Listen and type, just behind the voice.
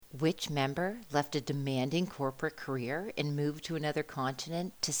Which member left a demanding corporate career and moved to another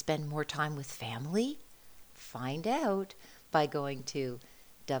continent to spend more time with family? Find out by going to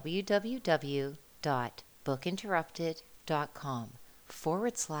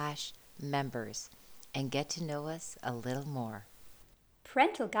www.bookinterrupted.com/members and get to know us a little more.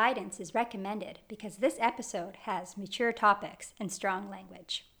 Parental guidance is recommended because this episode has mature topics and strong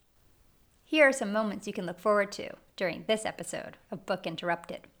language. Here are some moments you can look forward to during this episode of Book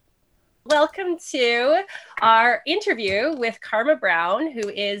Interrupted. Welcome to our interview with Karma Brown, who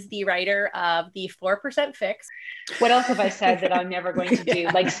is the writer of The 4% Fix. What else have I said that I'm never going to do?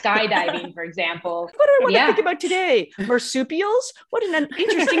 Like skydiving, for example. What do I want to think about today? Marsupials? What an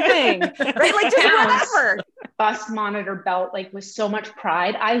interesting thing, right? Like just whatever. Bus monitor belt, like with so much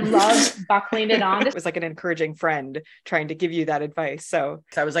pride. I love buckling it on. It was like an encouraging friend trying to give you that advice. So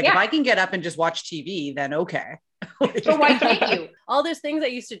I was like, if I can get up and just watch TV, then okay. But why can't you? All those things I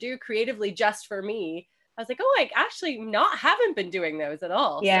used to do creatively just for me. I was like, oh, I actually haven't been doing those at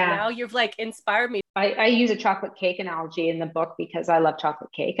all. Yeah. So now you've like inspired me. I use a chocolate cake analogy in the book because I love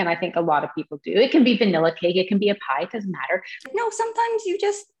chocolate cake. And I think a lot of people do. It can be vanilla cake. It can be a pie. It doesn't matter. No, sometimes you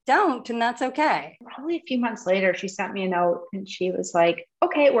just don't, and that's okay. Probably a few months later, she sent me a note and she was like,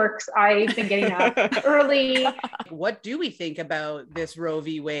 okay, it works. I've been getting up early. What do we think about this Roe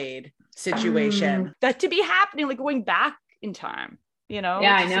v. Wade situation? that to be happening, like going back in time, you know?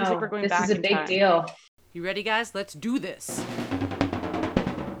 Yeah, It I know. seems like we're going This back is a in big time. deal. You ready, guys? Let's do this.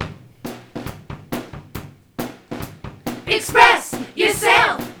 Express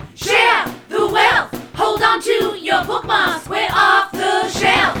yourself, share the wealth, hold on to your bookmarks, we're off the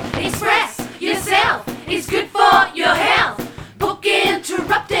shelf. Express yourself, it's good for your health. Book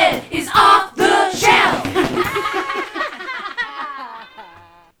Interrupted is off the shelf.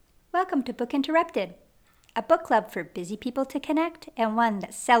 Welcome to Book Interrupted, a book club for busy people to connect and one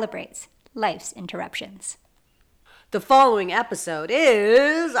that celebrates life's interruptions. The following episode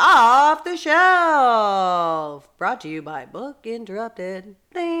is Off the Shelf, brought to you by Book Interrupted.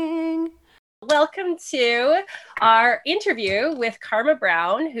 Ding! Welcome to our interview with Karma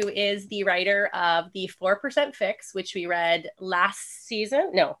Brown, who is the writer of The 4% Fix, which we read last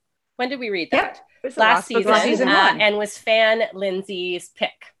season. No, when did we read that? Yep. It was the Last book of season one. and was Fan Lindsay's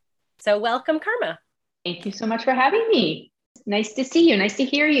pick. So welcome, Karma. Thank you so much for having me. Nice to see you. Nice to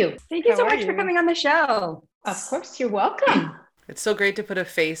hear you. Thank you so How are much for you? coming on the show. Of course, you're welcome. It's so great to put a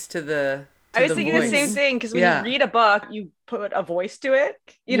face to the I was thinking voice. the same thing because when Yeah. you read a book, you put a voice to it.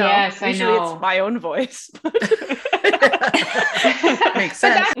 You know, Yes, I usually know. it's my own voice. Makes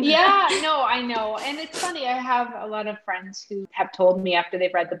sense. Yeah, no, I know. And it's funny. I have a lot of friends who have told me after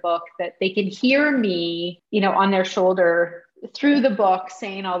they've read the book that they can hear me, on their shoulder through the book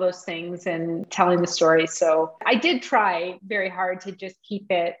saying all those things and telling the story. So I did try very hard to just keep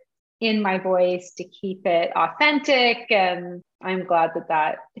it in my voice, to keep it authentic. And I'm glad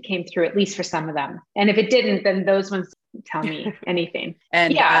that came through, at least for some of them. And if it didn't, then those ones tell me anything.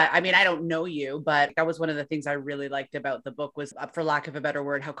 And Yeah. I mean, I don't know you, but that was one of the things I really liked about the book was, for lack of a better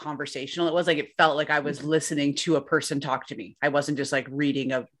word, how conversational it was. Like, it felt like I was listening to a person talk to me. I wasn't just like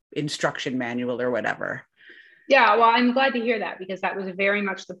reading a instruction manual or whatever. Yeah, well, I'm glad to hear that because that was very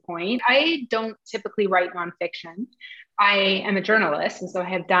much the point. I don't typically write nonfiction. I am a journalist, and so I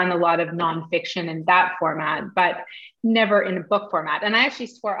have done a lot of nonfiction in that format, but never in a book format. And I actually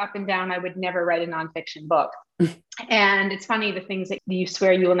swore up and down I would never write a nonfiction book. And it's funny, the things that you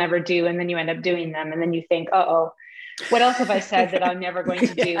swear you will never do, and then you end up doing them. And then you think, uh-oh, what else have I said that I'm never going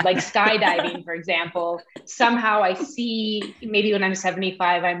to do? Like skydiving, for example. Somehow I see, maybe when I'm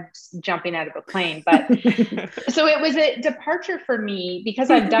 75, I'm jumping out of a plane. But so it was a departure for me because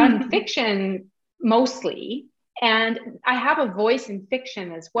I've done fiction mostly. And I have a voice in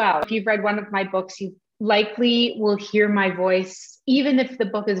fiction as well. If you've read one of my books, you likely will hear my voice, even if the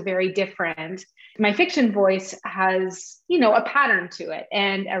book is very different. My fiction voice has, a pattern to it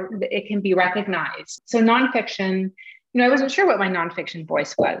and it can be recognized. So nonfiction, I wasn't sure what my nonfiction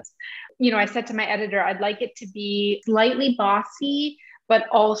voice was. I said to my editor, I'd like it to be slightly bossy, but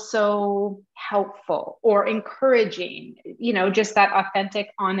also helpful or encouraging, just that authentic,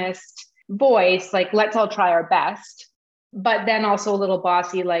 honest voice, like, let's all try our best, but then also a little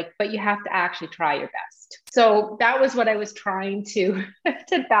bossy, like, but you have to actually try your best. So that was what I was trying to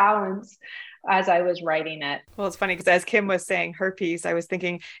balance as I was writing it. Well, it's funny because as Kim was saying her piece, I was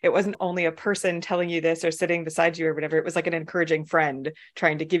thinking it wasn't only a person telling you this or sitting beside you or whatever. It was like an encouraging friend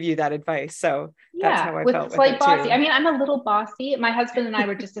trying to give you that advice. So that's how I felt with slight it bossy. too. I mean, I'm a little bossy. My husband and I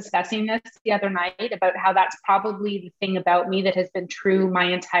were just discussing this the other night about how that's probably the thing about me that has been true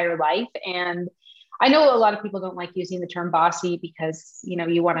my entire life. And I know a lot of people don't like using the term bossy because, you know,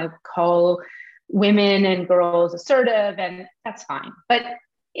 you want to call women and girls assertive, and that's fine. But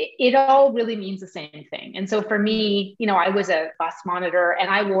it all really means the same thing. And so for me, you know, I was a bus monitor and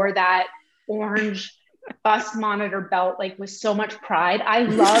I wore that orange bus monitor belt like with so much pride. I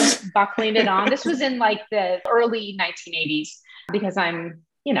loved buckling it on. This was in like the early 1980s because I'm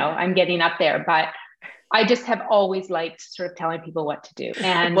getting up there, but I just have always liked sort of telling people what to do.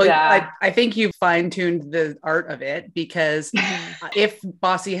 And I think you fine-tuned the art of it, because if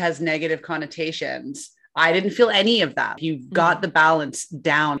bossy has negative connotations, I didn't feel any of that. You got the balance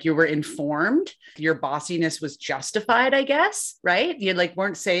down. You were informed. Your bossiness was justified, I guess, right? You like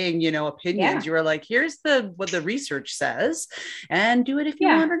weren't saying, you know, opinions. You were like, here's what the research says, and do it if you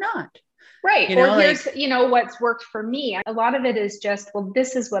want or not. Right. You know, or here's, you know, what's worked for me. A lot of it is just, well,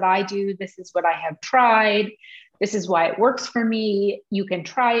 this is what I do. This is what I have tried. This is why it works for me. You can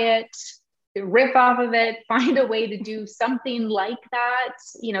try it, riff off of it, find a way to do something like that,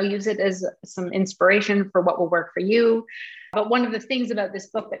 you know, use it as some inspiration for what will work for you. But one of the things about this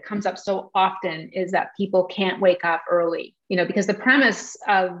book that comes up so often is that people can't wake up early, you know, because the premise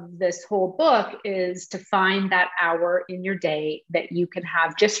of this whole book is to find that hour in your day that you can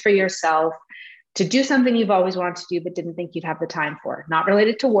have just for yourself to do something you've always wanted to do, but didn't think you'd have the time for, not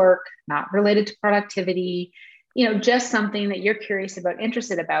related to work, not related to productivity, you know, just something that you're curious about,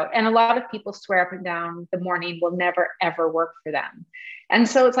 interested about. And a lot of people swear up and down the morning will never, ever work for them. And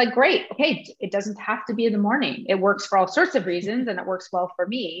so it's like, great. Okay. It doesn't have to be in the morning. It works for all sorts of reasons and it works well for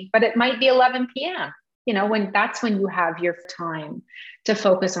me, but it might be 11 p.m., you know, when you have your time to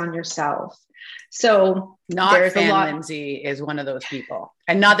focus on yourself. So not fan Lindsay is one of those people,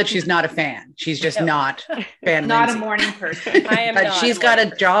 and not that she's not a fan. She's just not fan not Lindsay. A morning person. I am. But she's got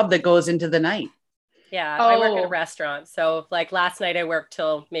a job that goes into the night. Yeah, I work at a restaurant. So like last night I worked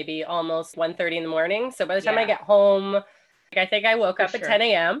till maybe almost 1:30 in the morning. So by the time I get home, I think I woke up at 10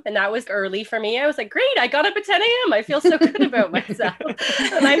 a.m. and that was early for me. I was like, great, I got up at 10 a.m. I feel so good about myself.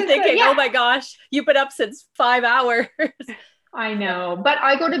 And I'm thinking, oh my gosh, you've been up since 5 hours. I know, but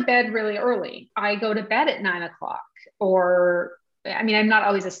I go to bed really early. I go to bed at 9 o'clock, or, I mean, I'm not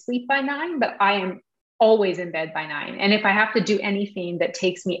always asleep by 9, but I am always in bed by 9. And if I have to do anything that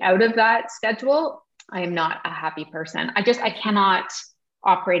takes me out of that schedule, I am not a happy person. I cannot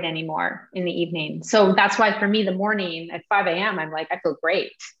operate anymore in the evening. So that's why for me, the morning at 5 a.m., I'm like, I feel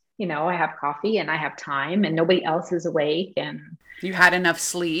great. You know, I have coffee and I have time and nobody else is awake. And you had enough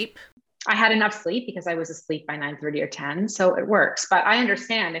sleep. I had enough sleep because I was asleep by 9:30 or 10. So it works. But I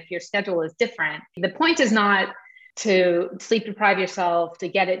understand if your schedule is different, the point is not to sleep deprive yourself, to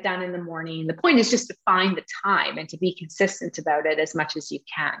get it done in the morning. The point is just to find the time and to be consistent about it as much as you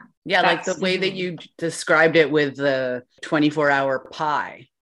can. Yeah, like the way that you described it with the 24-hour pie,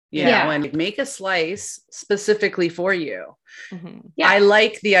 you know, and make a slice specifically for you. Yeah. I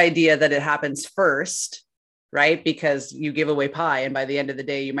like the idea that it happens first, right? Because you give away pie and by the end of the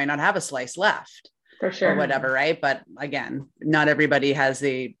day, you might not have a slice left. For sure. Or whatever, right? But again, not everybody has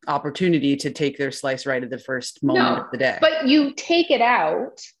the opportunity to take their slice right at the first moment of the day. But you take it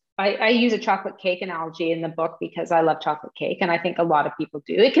out. I use a chocolate cake analogy in the book because I love chocolate cake. And I think a lot of people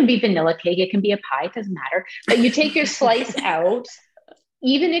do. It can be vanilla cake. It can be a pie. It doesn't matter. But you take your slice out,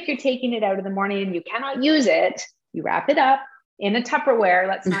 even if you're taking it out in the morning and you cannot use it, you wrap it up in a Tupperware.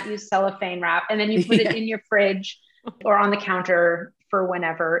 Let's not use cellophane wrap. And then you put it in your fridge or on the counter for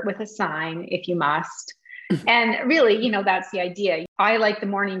whenever, with a sign if you must. And really, you know, that's the idea. I like the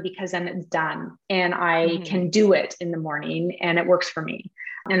morning because then it's done and I can do it in the morning and it works for me.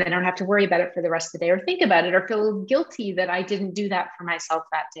 And I don't have to worry about it for the rest of the day or think about it or feel guilty that I didn't do that for myself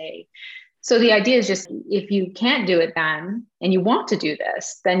that day. So the idea is just, if you can't do it then, and you want to do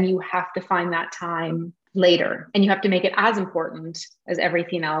this, then you have to find that time later and you have to make it as important as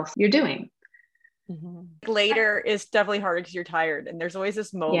everything else you're doing. Later is definitely harder because you're tired. And there's always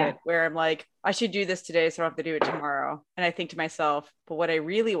this moment where I'm like, I should do this today so I don't have to do it tomorrow. And I think to myself, but what I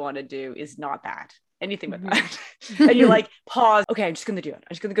really want to do is not that. Anything but that. And you're like, pause. Okay, I'm just going to do it. I'm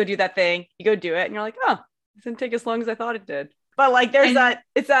just going to go do that thing. You go do it. And you're like, oh, it didn't take as long as I thought it did. But like,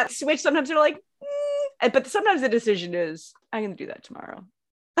 it's that switch. Sometimes you're like, but sometimes the decision is, I'm going to do that tomorrow.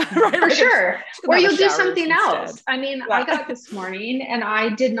 Right, for sure. Or you'll do something else. I mean, I got this morning and I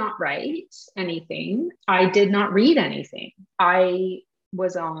did not write anything. I did not read anything. I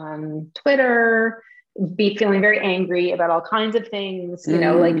was on Twitter, feeling very angry about all kinds of things, you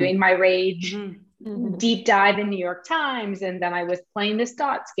know, like doing my rage deep dive in New York Times. And then I was playing this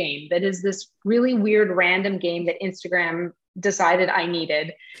dots game that is this really weird random game that Instagram decided I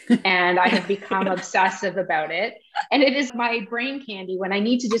needed. And I have become obsessive about it. And it is my brain candy when I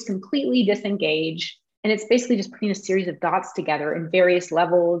need to just completely disengage. And it's basically just putting a series of dots together in various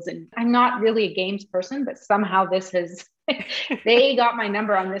levels. And I'm not really a games person, but somehow this has, they got my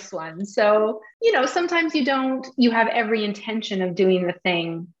number on this one. So, sometimes you have every intention of doing the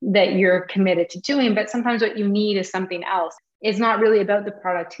thing that you're committed to doing, but sometimes what you need is something else. It's not really about the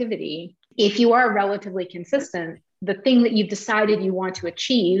productivity. If you are relatively consistent, the thing that you've decided you want to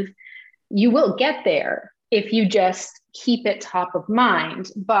achieve, you will get there if you just keep it top of mind.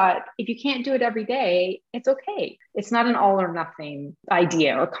 But if you can't do it every day, it's okay. It's not an all or nothing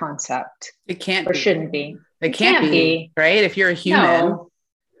idea or concept. It can't or be. Shouldn't be. It can't be, right? If you're a human, no.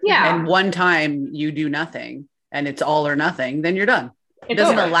 Yeah. And one time you do nothing and it's all or nothing, then you're done. It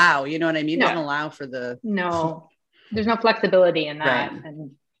doesn't allow, you know what I mean? It doesn't allow for no, there's no flexibility in that. Right.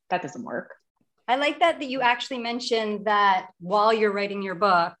 And that doesn't work. I like that you actually mentioned that while you're writing your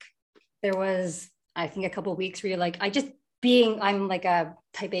book, there was, I think, a couple of weeks where you're like, I'm like a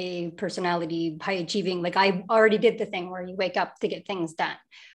type A personality, high achieving, like I already did the thing where you wake up to get things done.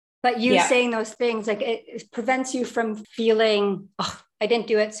 But you saying those things, like it prevents you from feeling, oh, I didn't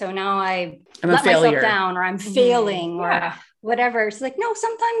do it. So now I'm let myself down, or I'm failing or whatever. It's like, no,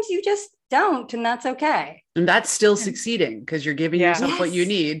 sometimes you just don't, and that's okay. And that's still succeeding because you're giving yourself what you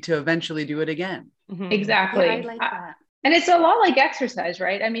need to eventually do it again. Mm-hmm. Exactly. Yeah, I like that. And it's a lot like exercise,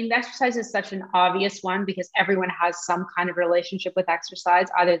 right? I mean, exercise is such an obvious one because everyone has some kind of relationship with exercise.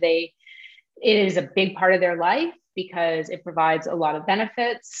 Either it is a big part of their life because it provides a lot of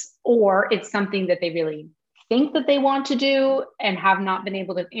benefits, or it's something that they really think that they want to do and have not been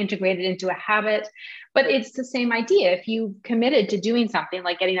able to integrate it into a habit. But it's the same idea. If you committed to doing something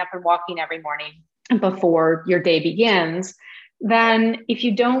like getting up and walking every morning before your day begins, then if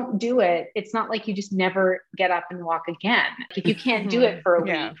you don't do it, it's not like you just never get up and walk again. If you can't do it for a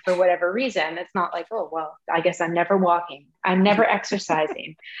week for whatever reason, it's not like, oh, well, I guess I'm never walking. I'm never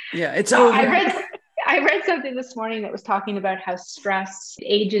exercising. Yeah, it's over. I read something this morning that was talking about how stress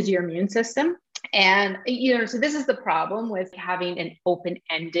ages your immune system. And, so this is the problem with having an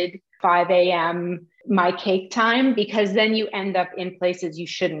open-ended 5 a.m. my cake time, because then you end up in places you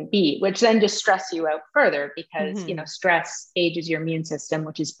shouldn't be, which then just stress you out further because, stress ages your immune system,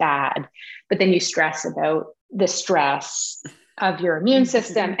 which is bad. But then you stress about the stress of your immune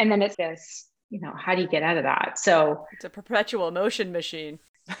system. And then it's this, how do you get out of that? So it's a perpetual emotion machine.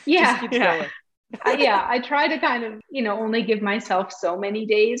 Yeah. Just keeps going. I try to kind of, only give myself so many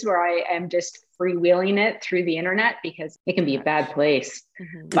days where I am just freewheeling it through the internet, because it can be a bad place.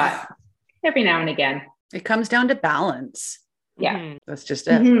 But every now and again, it comes down to balance. Yeah. That's just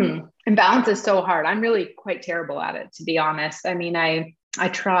it. And balance is so hard. I'm really quite terrible at it, to be honest. I mean, I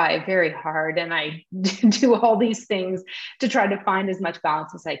try very hard and I do all these things to try to find as much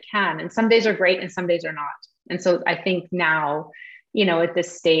balance as I can. And some days are great and some days are not. And so I think now, at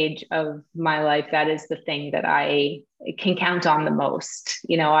this stage of my life, that is the thing that I can count on the most.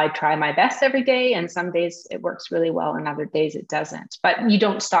 I try my best every day, and some days it works really well and other days it doesn't, but you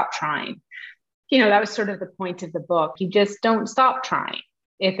don't stop trying. That was sort of the point of the book. You just don't stop trying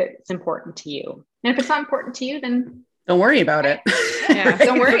if it's important to you. And if it's not important to you, then don't worry about it. Yeah,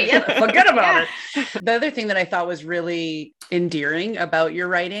 don't worry. Forget about it. The other thing that I thought was really endearing about your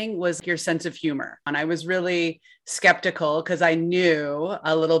writing was your sense of humor. And I was really skeptical because I knew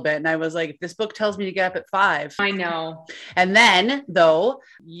a little bit. And I was like, if this book tells me to get up at 5. I know. And then, though,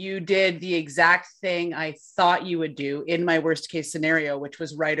 you did the exact thing I thought you would do in my worst case scenario, which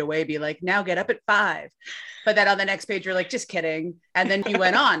was right away be like, now get up at 5. But then on the next page, you're like, just kidding. And then you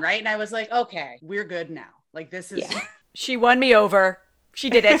went on, right? And I was like, okay, we're good now. Like, this is... Yeah. She won me over. She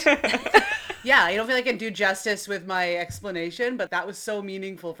did it. Yeah, I don't feel like I can do justice with my explanation, but that was so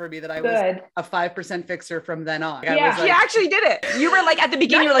meaningful for me that I was a 5% fixer from then on. Yeah, you actually did it. You were like, at the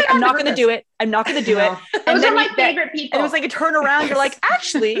beginning, you're like, I'm not going to do it. I'm not going to do it. And those are my favorite people. And it was like a turnaround. You're like,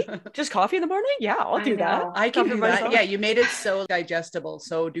 actually, just coffee in the morning? Yeah, I'll do that. I can do that. Yeah, you made it so digestible,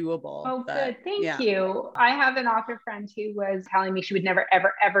 so doable. Oh, good. Thank you. I have an author friend who was telling me she would never,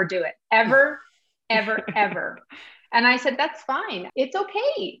 ever, ever do it. Ever, ever, ever. And I said, that's fine. It's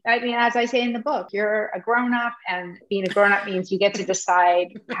okay. I mean, as I say in the book, you're a grown-up, and being a grown-up means you get to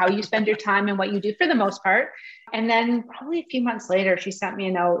decide how you spend your time and what you do for the most part. And then probably a few months later, she sent me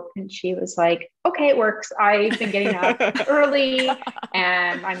a note and she was like, okay, it works. I've been getting up early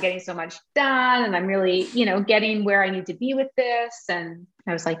and I'm getting so much done. And I'm really, getting where I need to be with this. And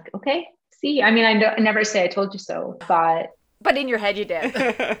I was like, okay, see, I mean, I never say I told you so, but But in your head, you did.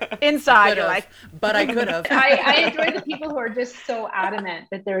 Inside, you're like, but I could have. I enjoy the people who are just so adamant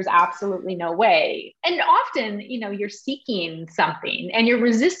that there's absolutely no way. And often, you're seeking something and you're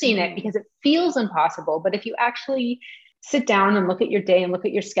resisting it because it feels impossible. But if you actually sit down and look at your day and look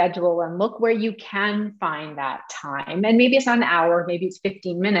at your schedule and look where you can find that time, and maybe it's not an hour, maybe it's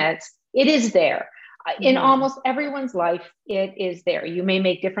 15 minutes, it is there. In almost everyone's life, it is there. You may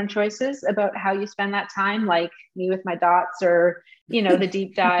make different choices about how you spend that time, like me with my dots or, the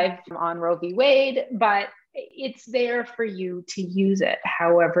deep dive on Roe v. Wade, but it's there for you to use it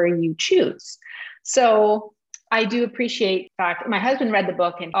however you choose. So I do appreciate the fact my husband read the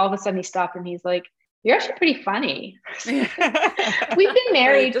book and all of a sudden he stopped and he's like, "You're actually pretty funny." We've been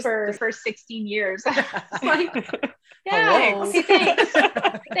married for 16 years. Like, yeah, okay,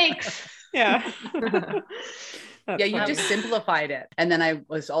 thanks. Thanks. Yeah. Yeah, you just simplified it. And then I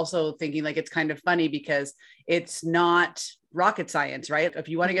was also thinking like, it's kind of funny because it's not rocket science, right? If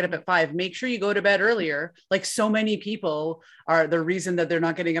you want to get up at 5, make sure you go to bed earlier. Like so many people are, the reason that they're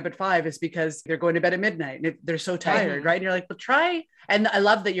not getting up at 5 is because they're going to bed at midnight and they're so tired, right? And you're like, well, try. And I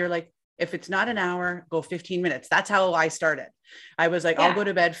love that you're like, if it's not an hour, go 15 minutes. That's how I started. I was like, I'll go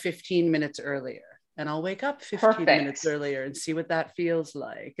to bed 15 minutes earlier. And I'll wake up 15 minutes earlier and see what that feels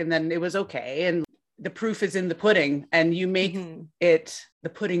like. And then it was okay. And the proof is in the pudding, and you make the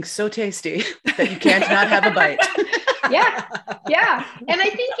pudding so tasty that you can't not have a bite. Yeah. And I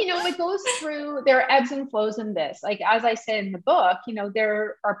think, it goes through, there are ebbs and flows in this. Like, as I said in the book,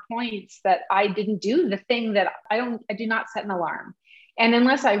 there are points that I didn't do the thing that I do not set an alarm. And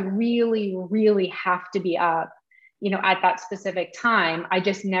unless I really, really have to be up, at that specific time, I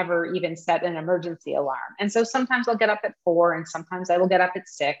just never even set an emergency alarm. And so sometimes I'll get up at 4 and sometimes I will get up at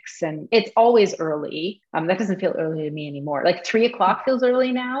 6, and it's always early. That doesn't feel early to me anymore. Like 3 o'clock feels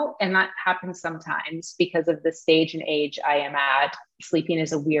early now. And that happens sometimes because of the stage and age I am at. Sleeping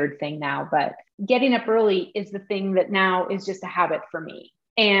is a weird thing now, but getting up early is the thing that now is just a habit for me.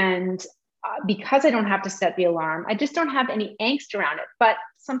 And because I don't have to set the alarm, I just don't have any angst around it. But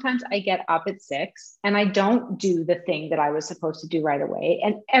sometimes I get up at 6 and I don't do the thing that I was supposed to do right away,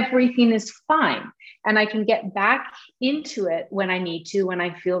 and everything is fine. And I can get back into it when I need to, when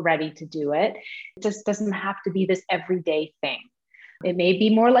I feel ready to do it. It just doesn't have to be this everyday thing. It may be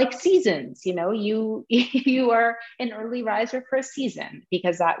more like seasons. You are an early riser for a season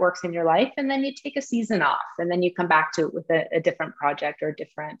because that works in your life. And then you take a season off and then you come back to it with a different project or a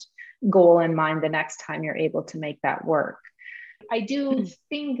different goal in mind the next time you're able to make that work. I do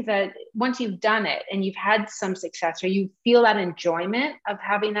think that once you've done it and you've had some success, or you feel that enjoyment of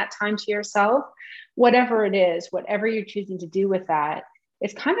having that time to yourself, whatever it is, whatever you're choosing to do with that,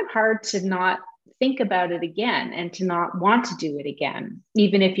 it's kind of hard to not think about it again and to not want to do it again,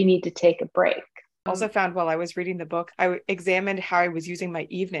 even if you need to take a break. Also found while I was reading the book, I examined how I was using my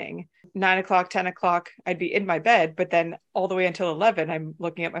evening. 9 o'clock, 10 o'clock, I'd be in my bed, but then all the way until 11, I'm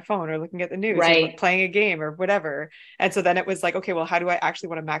looking at my phone or looking at the news or playing a game or whatever. And so then it was like, okay, well, how do I actually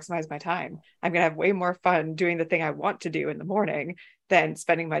want to maximize my time? I'm going to have way more fun doing the thing I want to do in the morning than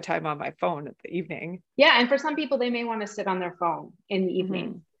spending my time on my phone in the evening. Yeah. And for some people, they may want to sit on their phone in the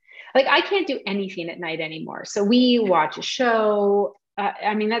evening. Like, I can't do anything at night anymore. So we watch a show.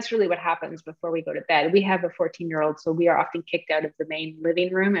 That's really what happens before we go to bed. We have a 14-year-old, so we are often kicked out of the main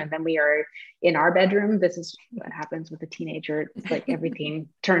living room, and then we are in our bedroom. This is what happens with a teenager. It's like everything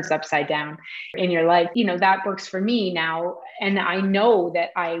turns upside down in your life. That works for me now. And I know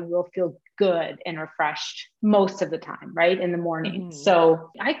that I will feel good and refreshed most of the time, right? In the morning.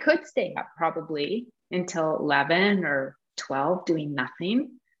 So I could stay up probably until 11 or 12 doing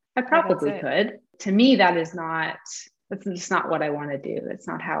nothing. I probably could. To me, that's just not what I want to do. It's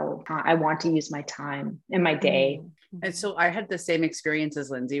not how I want to use my time in my day. And so I had the same experience as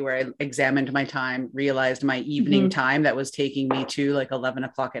Lindsay, where I examined my time, realized my evening time that was taking me to like 11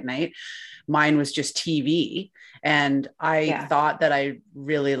 o'clock at night. Mine was just TV. And I thought that I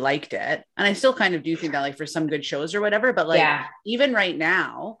really liked it. And I still kind of do think that, like, for some good shows or whatever, but even right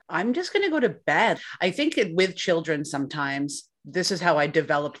now, I'm just going to go to bed. I think with children, sometimes this is how I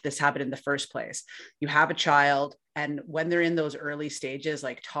developed this habit in the first place. You have a child, and when they're in those early stages,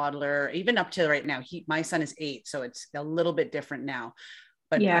 like toddler, even up to right now, my son is 8, so it's a little bit different now.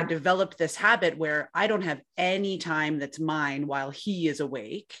 But I developed this habit where I don't have any time that's mine while he is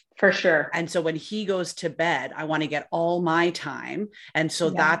awake. For sure. And so when he goes to bed, I want to get all my time. And so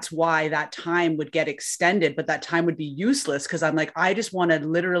that's why that time would get extended, but that time would be useless because I'm like, I just want to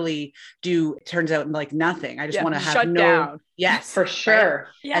literally do, it turns out, like nothing. I just want to have shut down. Yes. For sure. Right?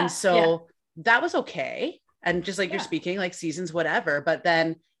 Yeah. And so that was okay. And just like you're speaking, like seasons, whatever. But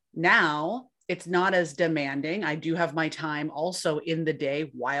then now it's not as demanding. I do have my time also in the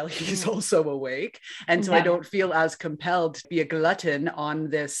day while he's also awake. And so I don't feel as compelled to be a glutton on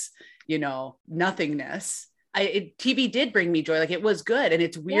this, nothingness. TV did bring me joy. Like, it was good. And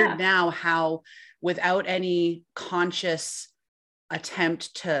it's weird now how, without any conscious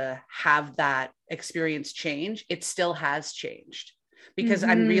attempt to have that experience change, it still has changed. Because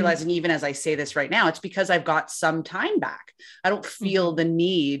I'm realizing, even as I say this right now, it's because I've got some time back. I don't feel the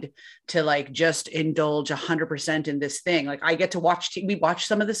need to like just indulge 100% in this thing. Like, I get to we watch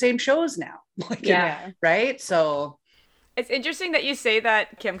some of the same shows now. Like, right. So it's interesting that you say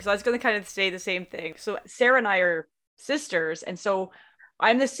that, Kim, because I was going to kind of say the same thing. So Sarah and I are sisters. And so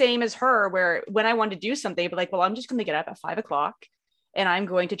I'm the same as her, where when I want to do something, but like, well, I'm just going to get up at 5 o'clock and I'm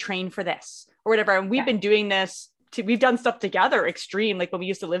going to train for this or whatever. And we've been doing this. We've done stuff together, extreme, like when we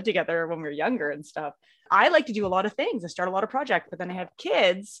used to live together when we were younger and stuff. I like to do a lot of things. I start a lot of projects, but then I have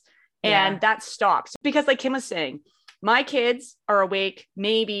kids and that stops. Because like Kim was saying, my kids are awake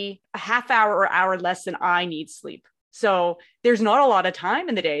maybe a half hour or hour less than I need sleep. So there's not a lot of time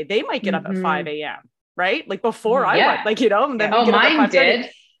in the day. They might get up at 5 a.m., right? Like before I went, like, and then we get up at 5:30.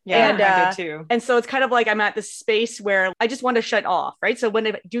 Yeah, and, I did too. And so it's kind of like I'm at this space where I just want to shut off, right? So when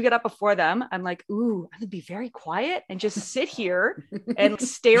I do get up before them, I'm like, ooh, I'm gonna be very quiet and just sit here and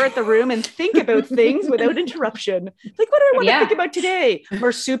stare at the room and think about things without interruption. Like, what do I want to think about today?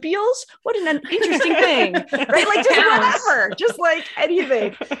 Marsupials? What an interesting thing, right? Like, just whatever, just like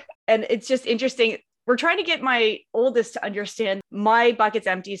anything. And it's just interesting. We're trying to get my oldest to understand my bucket's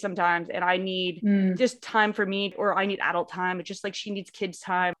empty sometimes and I need just time for me, or I need adult time. It's just like she needs kids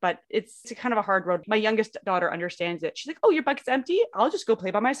time, but it's kind of a hard road. My youngest daughter understands it. She's like, oh, your bucket's empty? I'll just go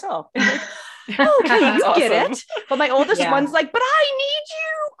play by myself. And I'm like, okay, you get it. But my oldest one's like, but I need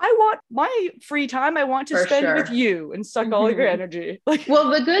you. I want my free time. I want to spend with you and suck all your energy. Like,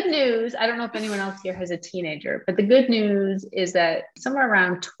 well, the good news, I don't know if anyone else here has a teenager, but the good news is that somewhere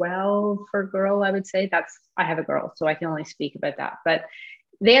around 12 for a girl, I would say, I have a girl, so I can only speak about that, but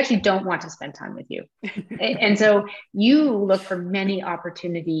they actually don't want to spend time with you. And so you look for many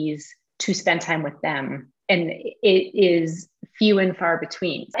opportunities to spend time with them. And it is few and far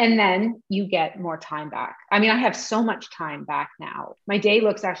between. And then you get more time back. I mean, I have so much time back now. My day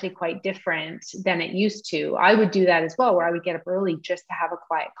looks actually quite different than it used to. I would do that as well, where I would get up early just to have a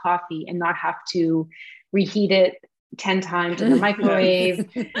quiet coffee and not have to reheat it 10 times in the microwave.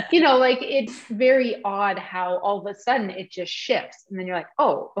 Like, it's very odd how all of a sudden it just shifts. And then you're like,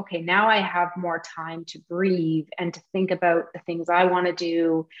 oh, okay, now I have more time to breathe and to think about the things I want to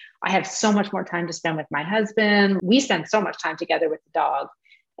do. I have so much more time to spend with my husband. We spend so much time together with the dog.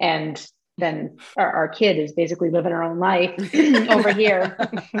 And then our kid is basically living her own life over here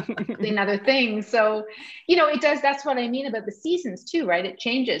doing other things. So, it does. That's what I mean about the seasons too, right? It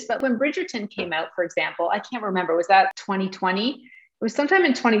changes. But when Bridgerton came out, for example, I can't remember, was that 2020? It was sometime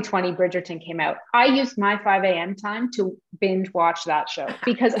in 2020, Bridgerton came out. I used my 5 a.m. time to binge watch that show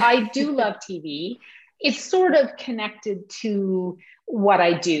because I do love TV. It's sort of connected to what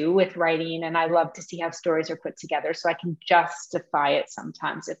I do with writing, and I love to see how stories are put together, so I can justify it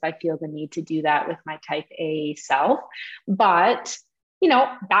sometimes if I feel the need to do that with my type A self. But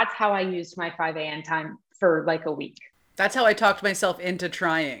that's how I used my 5 a.m. time for like a week. That's how I talked myself into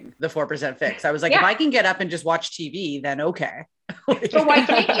trying the 4% fix. I was like, if I can get up and just watch TV, then okay. So why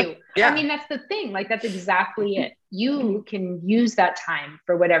can't you? I mean, that's the thing. Like, that's exactly it. You can use that time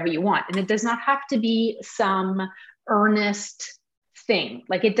for whatever you want. And it does not have to be some earnest thing.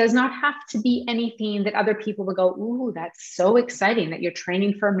 Like, it does not have to be anything that other people will go, ooh, that's so exciting that you're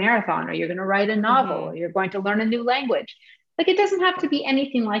training for a marathon, or you're going to write a novel, or you're going to learn a new language. Like, it doesn't have to be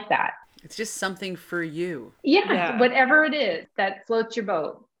anything like that. It's just something for you. Yeah, whatever it is that floats your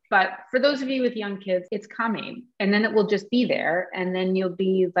boat. But for those of you with young kids, it's coming, and then it will just be there. And then you'll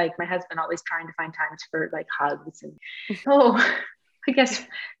be like my husband, always trying to find times for like hugs and, I guess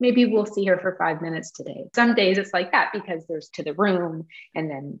maybe we'll see her for 5 minutes today. Some days it's like that because there's to the room and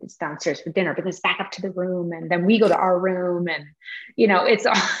then it's downstairs for dinner, but then it's back up to the room and then we go to our room and,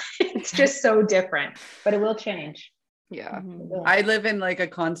 it's just so different, but it will change. Yeah. I live in like a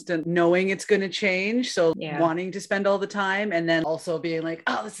constant knowing it's going to change. So wanting to spend all the time and then also being like,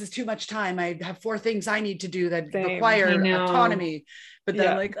 oh, this is too much time. I have 4 things I need to do that require autonomy. But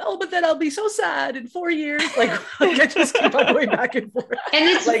then like, oh, but then I'll be so sad in 4 years. Like I just keep on going back and forth. And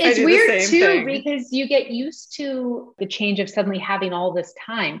it's weird too, because you get used to the change of suddenly having all this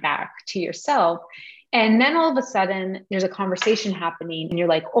time back to yourself. And then all of a sudden there's a conversation happening and you're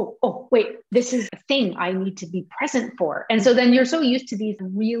like, oh, wait, this is a thing I need to be present for. And so then you're so used to these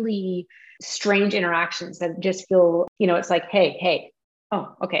really strange interactions that just feel, it's like, hey,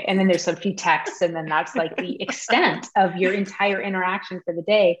 Oh, okay. And then there's a few texts, and then that's like the extent of your entire interaction for the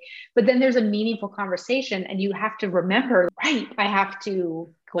day. But then there's a meaningful conversation, and you have to remember, right, I have to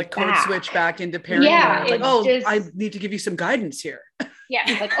go like back. code switch back into parenting. Yeah. Like, oh, just, I need to give you some guidance here.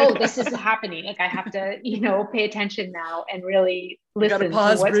 Yeah. Like, oh, this is happening. Like I have to, pay attention now and really listen to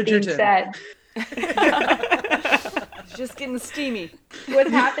what's being said. Just getting steamy. What's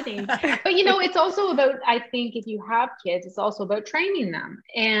happening? But it's also about, I think if you have kids, it's also about training them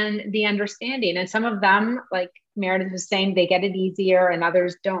and the understanding. And some of them, like Meredith was saying, they get it easier and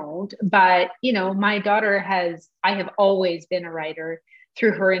others don't. But, my daughter I have always been a writer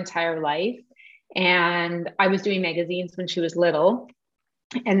through her entire life. And I was doing magazines when she was little.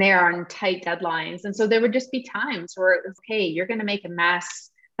 And they are on tight deadlines. And so there would just be times where it was, okay, you're going to make a mess.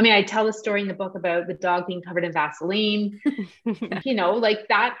 I mean, I tell a story in the book about the dog being covered in Vaseline, like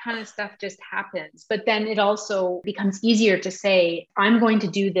that kind of stuff just happens. But then it also becomes easier to say, I'm going to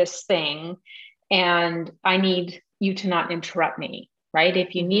do this thing and I need you to not interrupt me, right?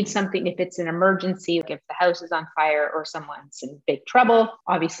 If you need something, if it's an emergency, like if the house is on fire or someone's in big trouble,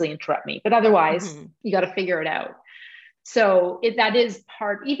 obviously interrupt me. But otherwise, you got to figure it out. So that is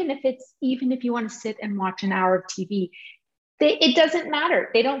part, even if you want to sit and watch an hour of TV, it doesn't matter.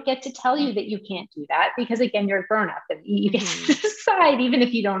 They don't get to tell you that you can't do that because again, you're a grown up and you get to decide, even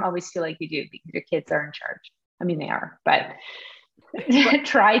if you don't always feel like you do because your kids are in charge. I mean, they are, but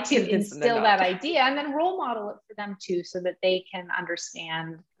try to instill that idea and then role model it for them too, so that they can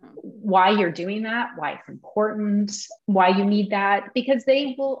understand why you're doing that, why it's important, why you need that, because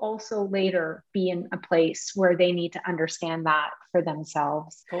they will also later be in a place where they need to understand that for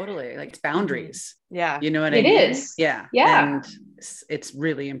themselves. Totally. Like it's boundaries. Yeah. You know what I mean? It is. Yeah. Yeah. And it's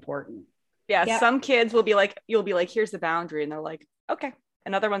really important. Yeah. Some kids will be like, you'll be like, here's the boundary. And they're like, okay.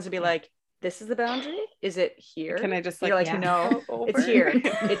 And other ones will be like, this is the boundary. Is it here? Can I just You're like, no, it's here.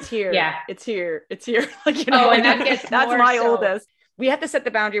 It's here. Yeah. It's here. It's here. Like, and that gets that's more my so. oldest. We have to set the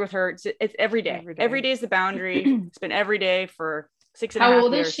boundary with her. It's every day. Every day is the boundary. It's been every day for 6.5 years. How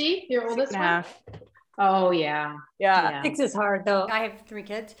old is she? Your oldest one? Oh, yeah. Yeah. 6 is hard though. I have 3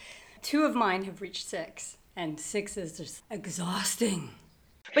 kids. 2 of mine have reached 6 and 6 is just exhausting.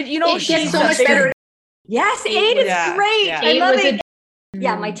 But it gets so much better. Yes, 8 is great. Yeah. I love it.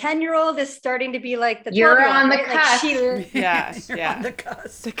 Yeah, my 10-year-old is starting to be like the 12-year-old. You're on the cusp. On the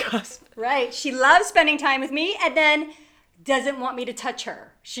cusp. The cusp. Right. She loves spending time with me and then doesn't want me to touch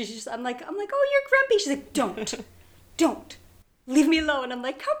her. I'm like, oh, you're grumpy. She's like, don't. Leave me alone. I'm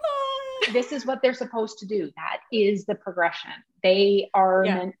like, come on. This is what they're supposed to do. That is the progression. They are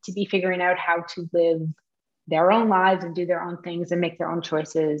meant to be figuring out how to live their own lives and do their own things and make their own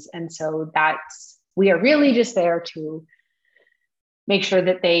choices. And so we are really just there to make sure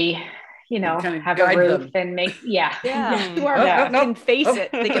that they, have a roof and make, do our best. They can face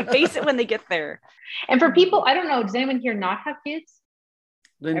it. They can face it when they get there. And for people, I don't know, does anyone here not have kids?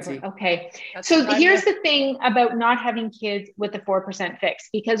 Lindsay. Okay. So here's the thing about not having kids with the 4% fix,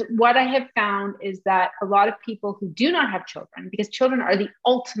 because what I have found is that a lot of people who do not have children, because children are the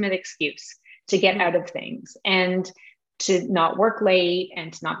ultimate excuse to get out of things and to not work late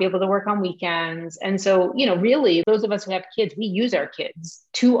and to not be able to work on weekends. And so, really those of us who have kids, we use our kids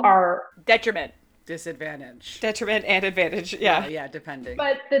to our detriment. Disadvantage. Detriment and advantage. Yeah. Yeah, depending.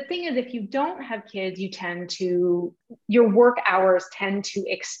 But the thing is, if you don't have kids, your work hours tend to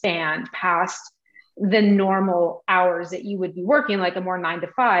expand past the normal hours that you would be working, like a more 9 to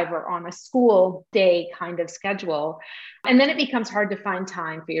 5 or on a school day kind of schedule. And then it becomes hard to find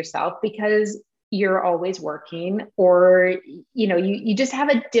time for yourself because you're always working, or, you just have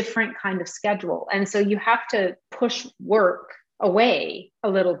a different kind of schedule. And so you have to push work away a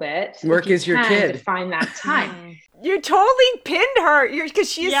little bit. Work is your kid. To find that time. You totally pinned her because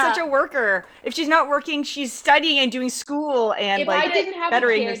she is such a worker. If she's not working, she's studying and doing school and I didn't have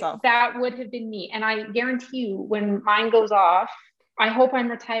bettering a kid, herself. That would have been me. And I guarantee you, when mine goes off, I hope I'm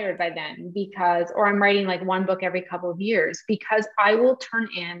retired by then or I'm writing like one book every couple of years, because I will turn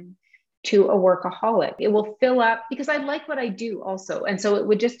in to a workaholic. It will fill up because I like what I do also. And so it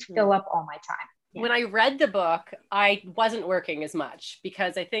would just fill up all my time. Yeah. When I read the book, I wasn't working as much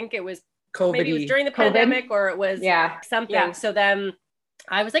because I think it was COVID. Maybe it was during the pandemic or it was something. Yeah. So then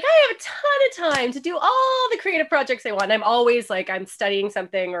I was like, I have a ton of time to do all the creative projects I want. And I'm always like, I'm studying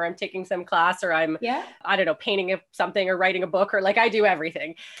something or I'm taking some class or I'm, I don't know, painting something or writing a book or like I do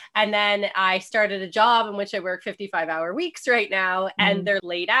everything. And then I started a job in which I work 55-hour weeks right now and they're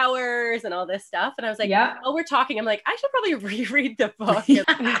late hours and all this stuff. And I was like, we're talking. I'm like, I should probably reread the book.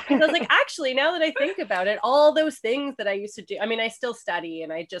 I was like, actually, now that I think about it, all those things that I used to do, I mean, I still study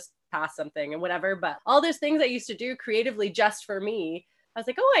and I just pass something and whatever, but all those things I used to do creatively just for me I was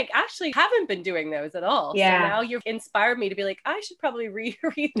like, oh, I actually haven't been doing those at all. Yeah. So now you've inspired me to be like, I should probably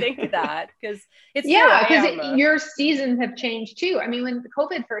rethink that because it's because your seasons have changed too. I mean, when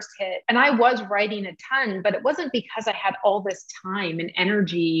COVID first hit, and I was writing a ton, but it wasn't because I had all this time and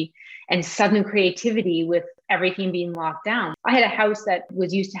energy and sudden creativity with everything being locked down. I had a house that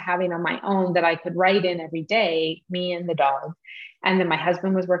was used to having on my own that I could write in every day, me and the dog. And then my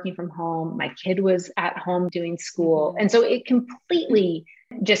husband was working from home. My kid was at home doing school. And so it completely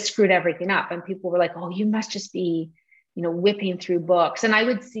just screwed everything up. And people were like, oh, you must just be, whipping through books. And I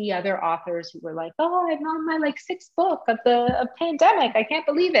would see other authors who were like, oh, I'm on my sixth book of pandemic. I can't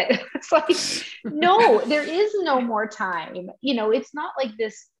believe it. It's like, no, there is no more time. It's not like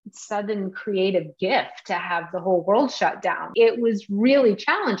this sudden creative gift to have the whole world shut down. It was really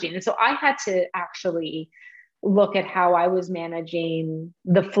challenging. And so I had to actually look at how I was managing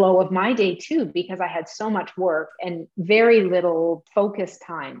the flow of my day too, because I had so much work and very little focus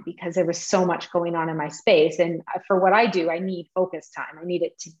time because there was so much going on in my space. And for what I do, I need focus time. I need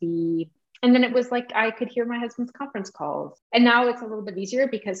it to be. And then it was like, I could hear my husband's conference calls. And now it's a little bit easier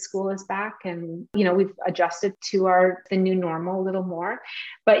because school is back and, we've adjusted to the new normal a little more,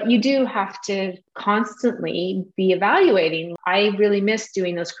 but you do have to constantly be evaluating. I really miss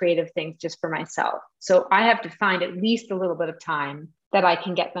doing those creative things just for myself. So I have to find at least a little bit of time that I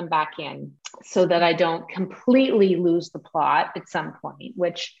can get them back in so that I don't completely lose the plot at some point,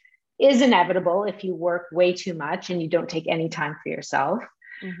 which is inevitable if you work way too much and you don't take any time for yourself.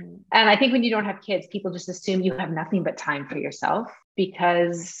 Mm-hmm. And I think when you don't have kids, people just assume you have nothing but time for yourself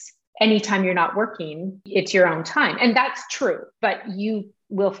because anytime you're not working, it's your own time. And that's true, but you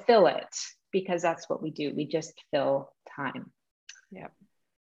will fill it because that's what we do. We just fill time. Yeah.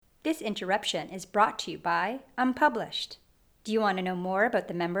 This interruption is brought to you by Unpublished. Do you want to know more about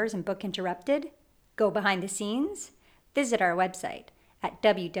the members in Book Interrupted? Go behind the scenes? Visit our website at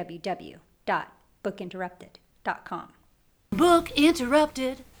www.bookinterrupted.com. Book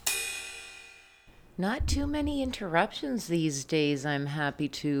Interrupted. Not too many interruptions these days, I'm happy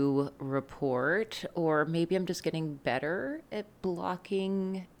to report. Or maybe I'm just getting better at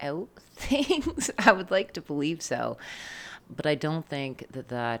blocking out things. I would like to believe so. But I don't think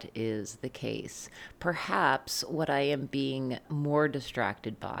that is the case. Perhaps what I am being more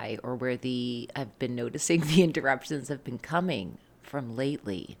distracted by, or where I've been noticing the interruptions have been coming from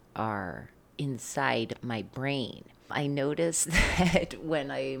lately, are inside my brain. I notice that when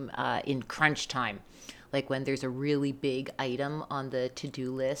I'm in crunch time, like when there's a really big item on the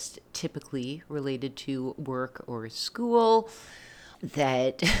to-do list, typically related to work or school,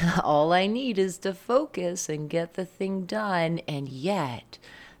 that all I need is to focus and get the thing done. And yet,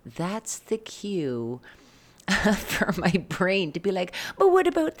 that's the cue for my brain to be like, but what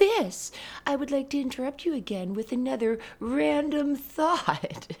about this? I would like to interrupt you again with another random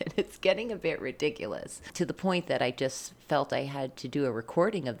thought. And it's getting a bit ridiculous to the point that I just felt I had to do a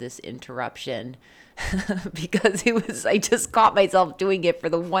recording of this interruption because I just caught myself doing it for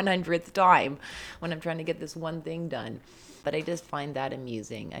the 100th time when I'm trying to get this one thing done. But I just find that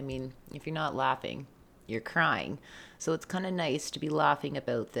amusing. I mean, if you're not laughing, you're crying. So it's kind of nice to be laughing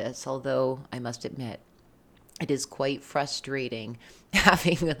about this, although I must admit, it is quite frustrating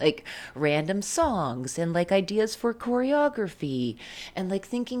having random songs and ideas for choreography and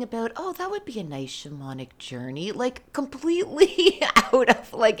thinking about, oh, that would be a nice shamanic journey, completely out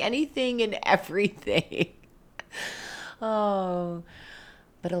of anything and everything. Oh,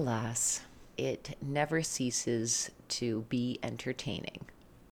 but alas, it never ceases to be entertaining.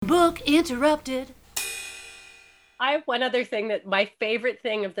 Book Interrupted. I have one other thing that my favorite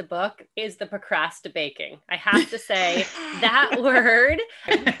thing of the book is the procrastinating. I have to say that word.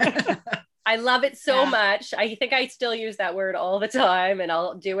 I love it so much. I think I still use that word all the time and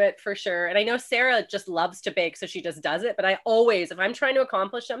I'll do it for sure. And I know Sarah just loves to bake, so she just does it. But I always, if I'm trying to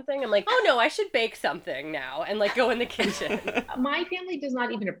accomplish something, I'm like, oh no, I should bake something now and go in the kitchen. My family does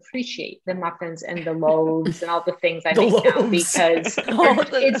not even appreciate the muffins and the loaves and all the things I make now because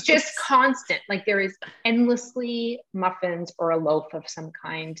it's just constant. There is endlessly muffins or a loaf of some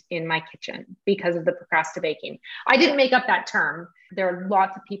kind in my kitchen because of the procrastinating. I didn't make up that term. There are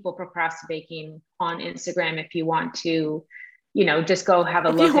lots of people procrastinating on Instagram if you want to, just go have a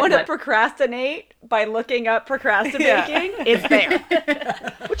look. If you want to procrastinate by looking up procrastinating, it's there.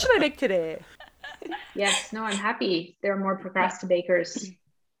 What should I make today? Yes, no, I'm happy. There are more procrastinators.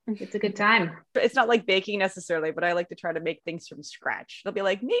 It's a good time. It's not like baking necessarily, but I like to try to make things from scratch. They'll be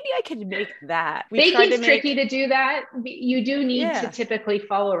like, maybe I could make that. Baking's tricky to do that. You do need to typically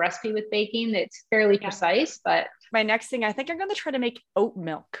follow a recipe with baking that's fairly precise, but my next thing, I think I'm going to try to make oat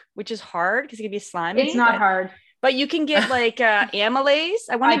milk, which is hard because it can be slimy. It's not hard. But you can get like amylase.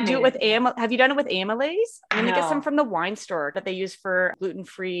 I want to do it with Have you done it with amylase? I'm going to get some from the wine store that they use for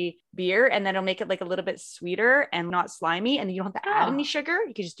gluten-free beer. And then it'll make it like a little bit sweeter and not slimy. And you don't have to add any sugar.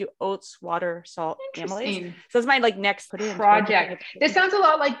 You can just do oats, water, salt, amylase. So that's my like next project. This sounds a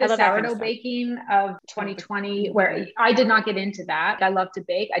lot like the sourdough baking of 2020, where I did not get into that. I love to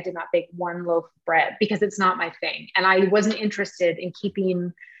bake. I did not bake one loaf of bread because it's not my thing. And I wasn't interested in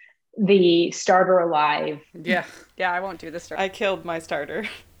keeping the starter alive. Yeah, I won't do the starter. I killed my starter.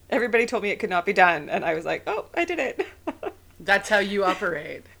 Everybody told me it could not be done, and I was like, oh, I did it. That's how you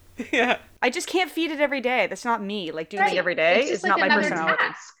operate. Yeah. I just can't feed it every day. That's not me. Like doing it every day is not my personality.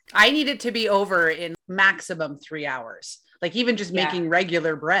 Task. I need it to be over in maximum 3 hours. Like even just making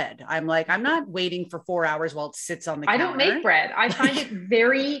regular bread. I'm like, I'm not waiting for 4 hours while it sits on the counter. I don't make bread. I find it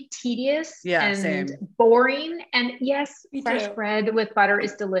very tedious and boring. And yes, fresh bread with butter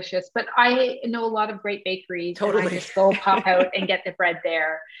is delicious, but I know a lot of great bakeries. Totally. And I just go pop out and get the bread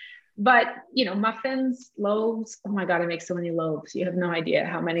there. But, you know, muffins, loaves. Oh my God, I make so many loaves. You have no idea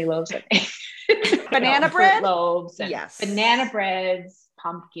how many loaves I make. Banana bread? Loaves. And banana breads,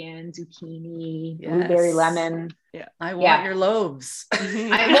 pumpkin, zucchini, blueberry, lemon. Yeah, I want your loaves.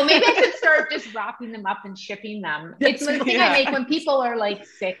 Well, maybe I should start just wrapping them up and shipping them. It's the thing I make when people are like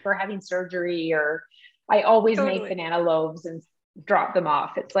sick or having surgery, or I always make banana loaves and drop them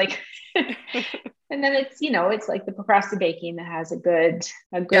off. It's like, and then it's, you know, it's like the procrastinating baking that has a good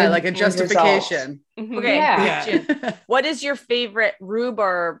like a justification. Okay. What is your favorite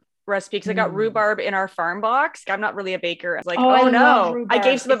rhubarb recipe? Because I got rhubarb in our farm box. I'm not really a baker. I was like, oh no, I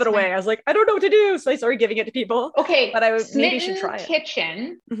gave some of it away. I was like, I don't know what to do. So I started giving it to people. Okay. But maybe should try it.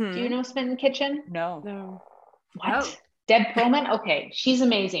 Kitchen. Do you know Smitten Kitchen? No. What? Oh. Deb Perlman? Okay. She's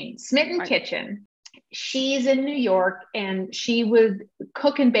amazing. Smitten Kitchen. She's in New York and she would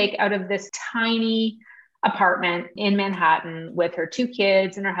cook and bake out of this tiny apartment in Manhattan with her 2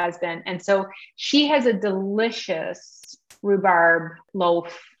 kids and her husband. And so she has a delicious rhubarb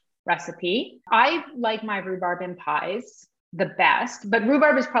loaf recipe. I like my rhubarb in pies the best, but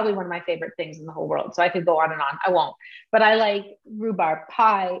rhubarb is probably one of my favorite things in the whole world. So I could go on and on. I won't, but I like rhubarb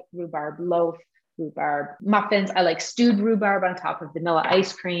pie, rhubarb loaf, rhubarb muffins. I like stewed rhubarb on top of vanilla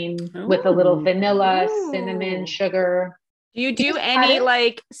ice cream with a little vanilla, cinnamon, sugar. Do you do any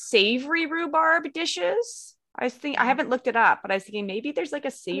like savory rhubarb dishes? I haven't looked it up, but I was thinking maybe there's like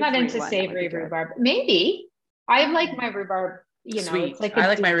a savory. I'm not into savory rhubarb. Maybe I like my rhubarb. You know, sweet. It's like I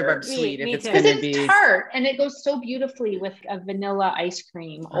like my rhubarb sweet if it's because going to be tart and it goes so beautifully with a vanilla ice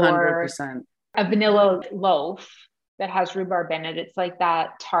cream or 100%. A vanilla loaf that has rhubarb in it. It's like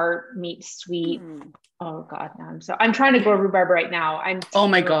that tart meets sweet. Oh God, no, I'm trying to grow rhubarb right now. Oh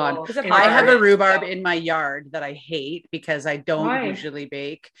my God. I have a rhubarb in my yard that I hate because I don't usually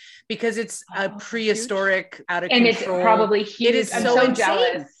bake because it's a prehistoric out of control. And it's probably huge. It is I'm so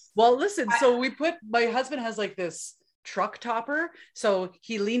jealous. Well, listen, so my husband has like this truck topper, so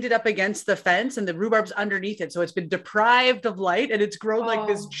he leaned it up against the fence and the rhubarb's underneath it, so it's been deprived of light and it's grown like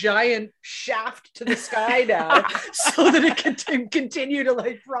this giant shaft to the sky now so that it can continue to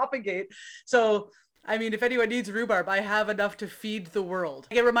like propagate. So I mean, if anyone needs rhubarb, I have enough to feed the world.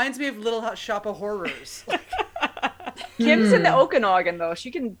 It reminds me of Little Shop of Horrors. Kim's in the Okanagan though, she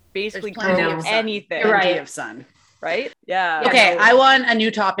can basically grow anything. Plenty of sun, right? Yeah. Okay, I want a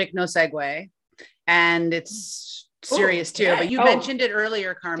new topic, no segue, and it's serious too, but you mentioned it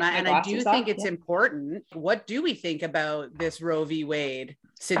earlier, Karma, and I do think it's important. What do we think about this Roe v. Wade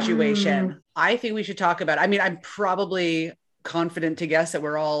situation? I think we should talk about it. I mean, I'm probably confident to guess that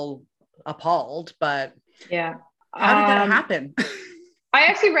we're all appalled, but how did that happen? I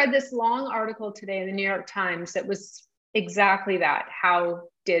actually read this long article today in the New York Times that was exactly that. How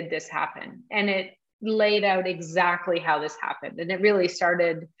did this happen? And it laid out exactly how this happened. And it really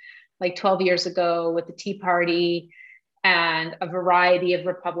started like 12 years ago with the Tea Party and a variety of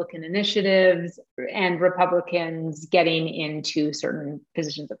Republican initiatives and Republicans getting into certain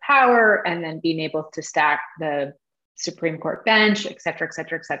positions of power and then being able to stack the Supreme Court bench, et cetera, et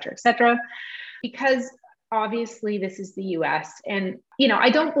cetera, et cetera, et cetera. Because obviously this is the US. And, you know, I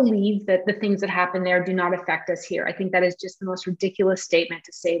don't believe that the things that happen there do not affect us here. I think that is just the most ridiculous statement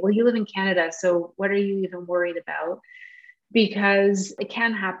to say, well, you live in Canada, so what are you even worried about? Because it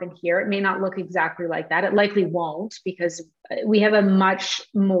can happen here. It may not look exactly like that. It likely won't, because we have a much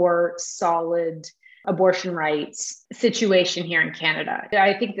more solid abortion rights situation here in Canada.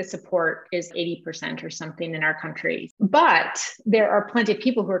 I think the support is 80% or something in our country. But there are plenty of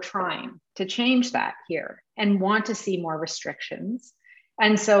people who are trying to change that here and want to see more restrictions.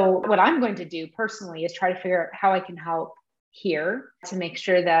 And so what I'm going to do personally is try to figure out how I can help here to make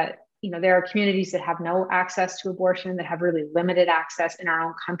sure that there are communities that have no access to abortion, that have really limited access in our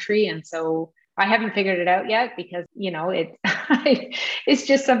own country. And so I haven't figured it out yet because, it's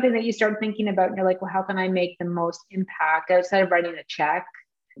just something that you start thinking about and you're like, well, how can I make the most impact outside of writing a check?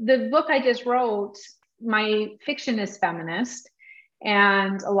 The book I just wrote, my fiction is feminist,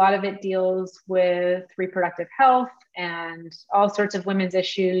 and a lot of it deals with reproductive health and all sorts of women's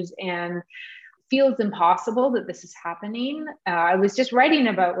issues, and feels impossible that this is happening. I was just writing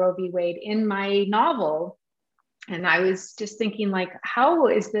about Roe v. Wade in my novel, and I was just thinking, like, how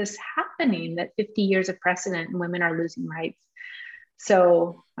is this happening that 50 years of precedent and women are losing rights?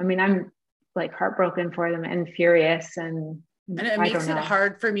 So, I mean, I'm like heartbroken for them and furious. And it makes it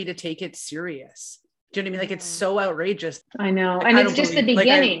hard for me to take it serious. Do you know what I mean? Like, it's so outrageous. I know. And it's just the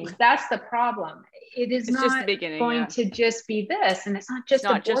beginning. That's the problem. It's not just the beginning, going to just be this. And it's not just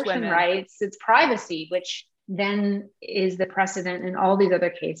abortion rights. It's privacy, which then is the precedent in all these other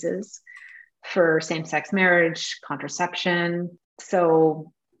cases for same-sex marriage, contraception.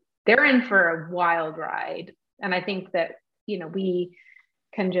 So they're in for a wild ride. And I think that, we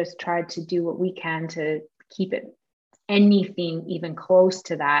can just try to do what we can to keep anything even close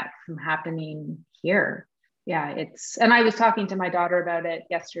to that from happening here. Yeah, and I was talking to my daughter about it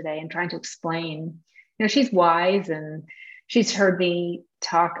yesterday and trying to explain, she's wise and she's heard me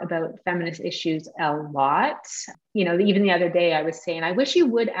talk about feminist issues a lot. Even the other day I was saying, I wish you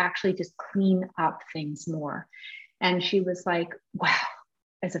would actually just clean up things more. And she was like, wow,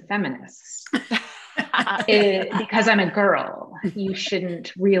 as a feminist, because I'm a girl, you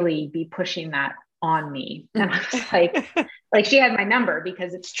shouldn't really be pushing that on me. And I was like she had my number,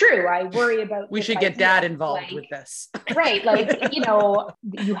 because it's true. I worry about, we should get dad involved with this. Right.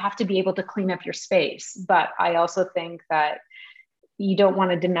 You have to be able to clean up your space. But I also think that you don't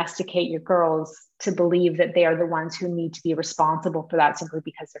want to domesticate your girls to believe that they are the ones who need to be responsible for that simply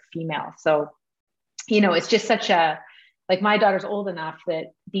because they're female. So, it's just my daughter's old enough that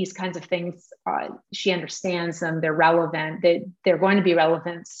these kinds of things, she understands them. They're relevant. They're going to be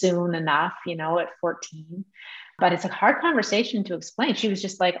relevant soon enough, at 14. But it's a hard conversation to explain. She was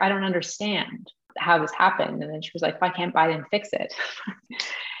just like, I don't understand how this happened. And then she was like, why can't Biden fix it?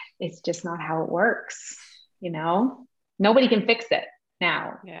 It's just not how it works. Nobody can fix it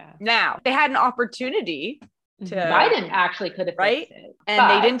now. Yeah. Now they had an opportunity to Biden actually could have fixed it.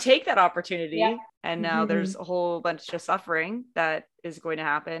 And they didn't take that opportunity. Yeah. And now there's a whole bunch of suffering that is going to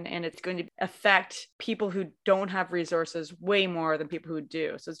happen, and it's going to affect people who don't have resources way more than people who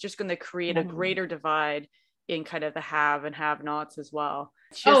do. So it's just going to create a greater divide in kind of the have and have nots as well.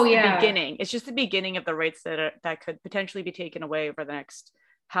 It's just the beginning. It's just the beginning of the rights that could potentially be taken away over the next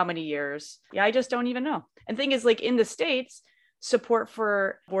how many years. Yeah, I just don't even know. And the thing is, like, in the States, support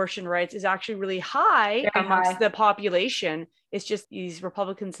for abortion rights is actually really high amongst the population. It's just these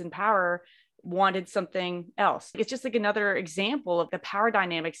Republicans in power wanted something else. It's just like another example of the power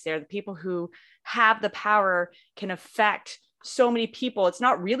dynamics there. The people who have the power can affect so many people. It's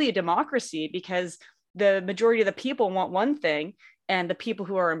not really a democracy, because the majority of the people want one thing, and the people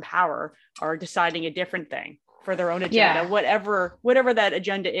who are in power are deciding a different thing for their own agenda, whatever that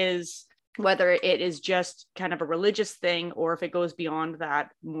agenda is, whether it is just kind of a religious thing, or if it goes beyond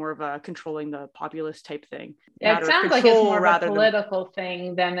that, more of a controlling the populace type thing. It sounds like it's more of a political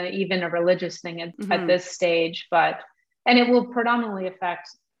thing than even a religious thing at this stage, and it will predominantly affect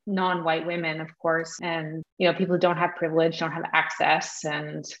non-white women, of course, and people who don't have privilege, don't have access.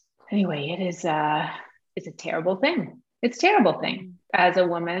 And anyway, it's a terrible thing. It's a terrible thing as a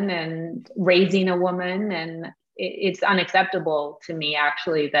woman and raising a woman, and it's unacceptable to me,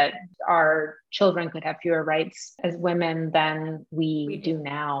 actually, that our children could have fewer rights as women than we do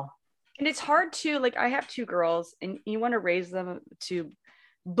now. And it's hard to, like, I have 2 girls, and you want to raise them to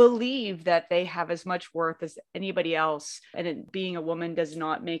believe that they have as much worth as anybody else. And being a woman does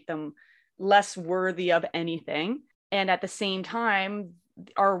not make them less worthy of anything. And at the same time,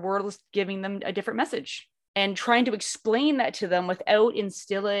 our world is giving them a different message. And trying to explain that to them without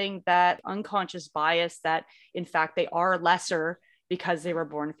instilling that unconscious bias that, in fact, they are lesser because they were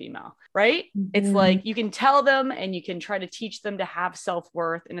born female, right? It's like you can tell them and you can try to teach them to have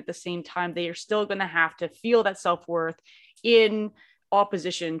self-worth. And at the same time, they are still going to have to feel that self-worth in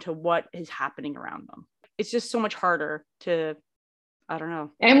opposition to what is happening around them. It's just so much harder to, I don't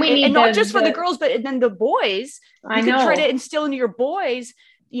know. And we need not just for the girls, but then the boys. You can try to instill into your boys,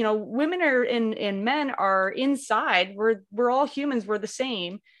 women and men are inside. We're all humans. We're the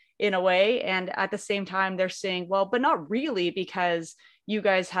same in a way. And at the same time, they're saying, well, but not really, because you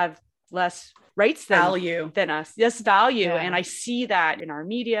guys have less rights than us. Yes, value. Yeah. And I see that in our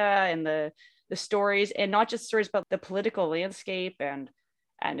media and the stories, and not just stories, but the political landscape and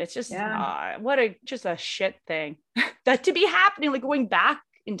And it's just just a shit thing that to be happening, like going back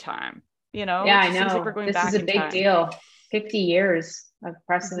in time, you know? Yeah, It I seems know. like we're going This back is a in big time. deal. 50 years of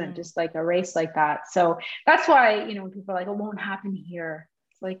precedent, just like a race like that. So that's why, you know, when people are like, it won't happen here.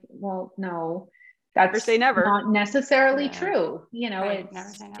 It's like, well, no, that's not necessarily true. You know,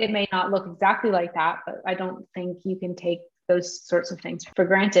 it may not look exactly like that, but I don't think you can take those sorts of things for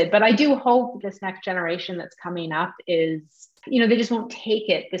granted. But I do hope this next generation that's coming up is, you know, they just won't take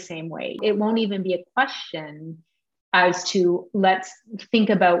it the same way. It won't even be a question as to let's think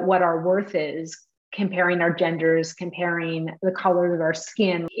about what our worth is, comparing our genders, comparing the color of our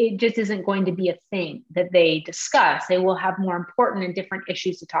skin. It just isn't going to be a thing that they discuss. They will have more important and different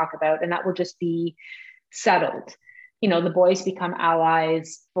issues to talk about, and that will just be settled. You know, the boys become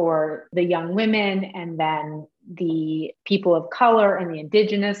allies for the young women, and then the people of color and the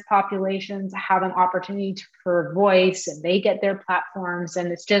indigenous populations have an opportunity for voice, and they get their platforms.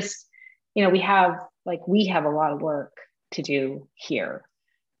 And it's just, you know, we have a lot of work to do here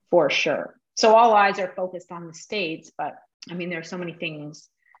for sure. So all eyes are focused on the States, but I mean, there's so many things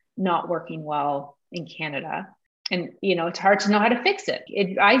not working well in Canada, and, you know, it's hard to know how to fix it.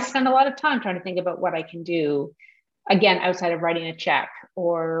 I spend a lot of time trying to think about what I can do, again, outside of writing a check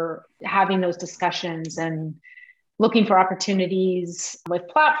or having those discussions and looking for opportunities with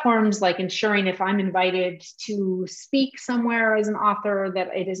platforms, like ensuring if I'm invited to speak somewhere as an author,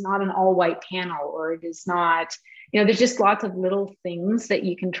 that it is not an all white panel, or it is not, you know, there's just lots of little things that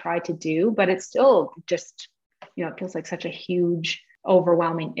you can try to do, but it's still just, you know, it feels like such a huge,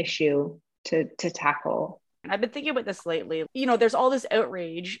 overwhelming issue to tackle. I've been thinking about this lately. You know, there's all this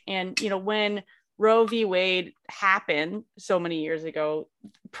outrage, and, you know, when Roe v. Wade happened so many years ago,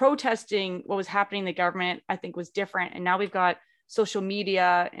 protesting what was happening in the government, I think, was different. And now we've got social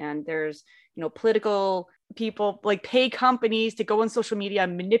media, and there's, you know, political people like pay companies to go on social media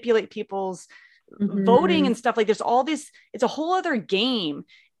and manipulate people's voting and stuff. Like, there's all this, it's a whole other game.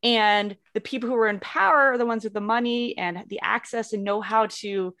 And the people who are in power are the ones with the money and the access and know how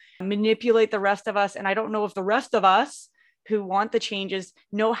to manipulate the rest of us. And I don't know if the rest of us who want the changes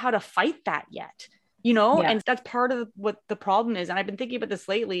know how to fight that yet, you know? And that's part of what the problem is. And I've been thinking about this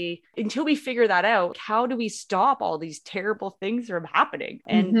lately. Until we figure that out, how do we stop all these terrible things from happening?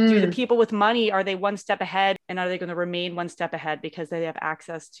 And do the people with money, are they one step ahead, and are they going to remain one step ahead because they have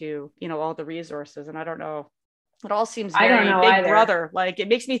access to, you know, all the resources? And I don't know. It all seems very Big either. Brother. Like, it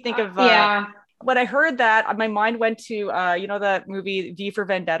makes me think of when I heard that, my mind went to, you know, the movie V for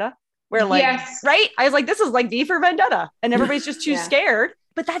Vendetta, where right? I was like, this is like V for Vendetta, and everybody's just too scared.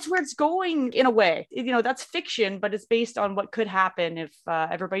 But that's where it's going in a way. You know, that's fiction, but it's based on what could happen if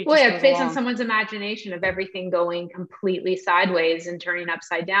everybody just it's based on someone's imagination of everything going completely sideways and turning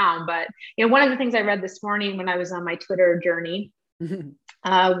upside down. But, you know, one of the things I read this morning when I was on my Twitter journey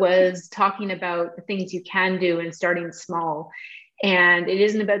was talking about the things you can do and starting small. And it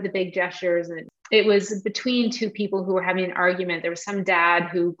isn't about the big gestures. And it was between two people who were having an argument. There was some dad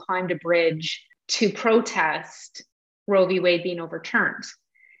who climbed a bridge to protest Roe v. Wade being overturned.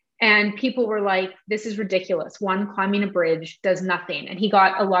 And people were like, this is ridiculous. One, climbing a bridge does nothing. And he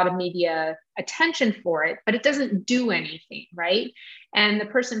got a lot of media attention for it, but it doesn't do anything, right? And the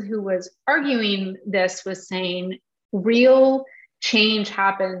person who was arguing this was saying, real change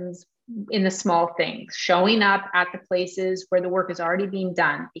happens in the small things, showing up at the places where the work is already being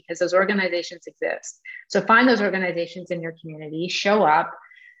done, because those organizations exist. So find those organizations in your community, show up,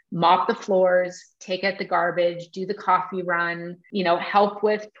 mop the floors, take out the garbage, do the coffee run, you know, help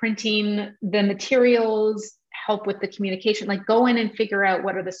with printing the materials, help with the communication, like go in and figure out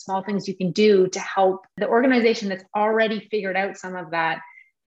what are the small things you can do to help the organization that's already figured out some of that,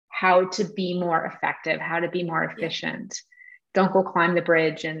 how to be more effective, how to be more efficient. Don't go climb the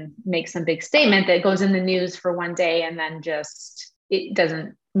bridge and make some big statement that goes in the news for one day and then just, it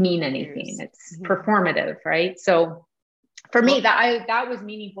doesn't mean anything. It's performative, right? So for me, that was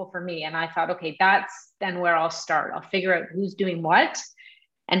meaningful for me. And I thought, okay, that's then where I'll start. I'll figure out who's doing what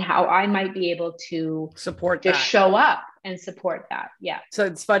and how I might be able to support just show up and support that. Yeah. So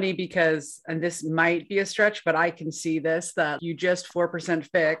it's funny because, and this might be a stretch, but I can see this, that you just 4%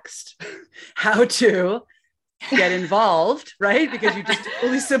 fixed how to get involved, right? Because you just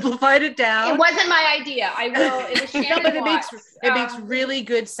totally simplified it down. It wasn't my idea. I will. It was no, but it makes really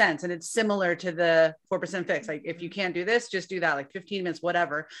good sense, and it's similar to the 4% fix. Like, if you can't do this, just do that. Like 15 minutes,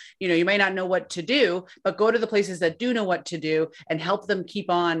 whatever. You know, you may not know what to do, but go to the places that do know what to do and help them keep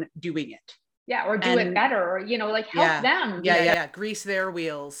on doing it. Yeah, or do it better, or, you know, like help them. Yeah. Grease their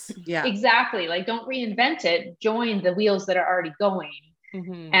wheels. Yeah, exactly. Like, don't reinvent it. Join the wheels that are already going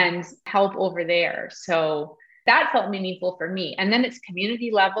and help over there. So That felt meaningful for me. And then it's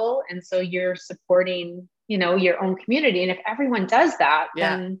community level. And so you're supporting, you know, your own community. And if everyone does that,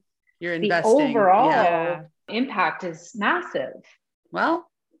 then you're investing. The overall impact is massive. Well,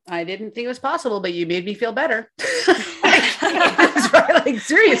 I didn't think it was possible, but you made me feel better. Like,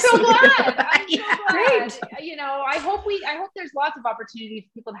 seriously. I'm so glad. I'm so glad. You know, I hope there's lots of opportunity for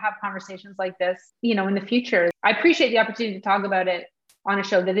people to have conversations like this, you know, in the future. I appreciate the opportunity to talk about it on a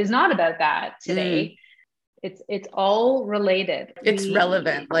show that is not about that today. It's all related. It's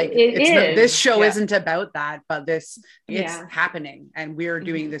relevant. Like is. This show isn't about that, but it's happening, and we're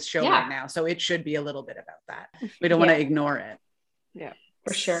doing this show right now. So it should be a little bit about that. We don't want to ignore it. Yeah,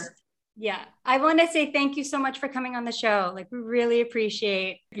 for sure. Yeah. I want to say thank you so much for coming on the show. Like, we really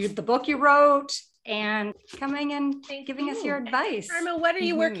appreciate the book you wrote and coming and giving us your advice. Irma, what are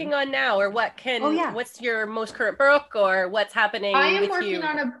you working on now? Or what's your most current book, or what's happening with you? I am working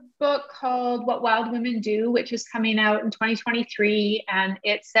on a book called What Wild Women Do, which is coming out in 2023. And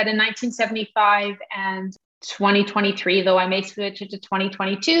it's set in 1975 and 2023, though I may switch it to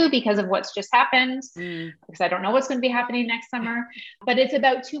 2022 because of what's just happened, because I don't know what's going to be happening next summer. But it's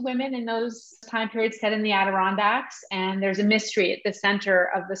about two women in those time periods set in the Adirondacks. And there's a mystery at the center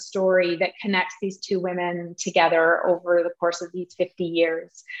of the story that connects these two women together over the course of these 50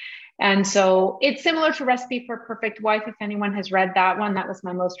 years. And so it's similar to Recipe for a Perfect Wife. If anyone has read that one, that was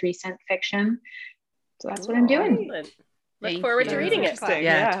my most recent fiction. So that's what I'm doing. Look forward to reading it.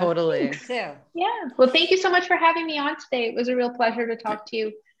 Yeah, totally. Yeah. Well, thank you so much for having me on today. It was a real pleasure to talk to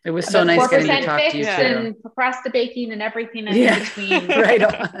you. It was so nice getting to talk to you too. And procrastinating and everything in between. Right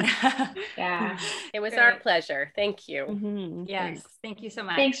on. Yeah. It was our pleasure. Thank you. Mm-hmm. Yes. Thank you so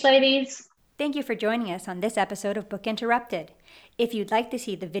much. Thanks, ladies. Thank you for joining us on this episode of Book Interrupted. If you'd like to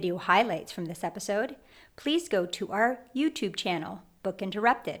see the video highlights from this episode, please go to our YouTube channel, Book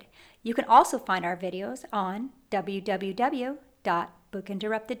Interrupted. You can also find our videos on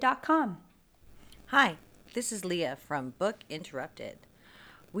www.bookinterrupted.com. Hi, this is Leah from Book Interrupted.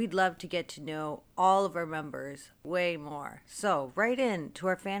 We'd love to get to know all of our members way more. So write in to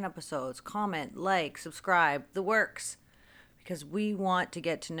our fan episodes, comment, like, subscribe, the works. Because we want to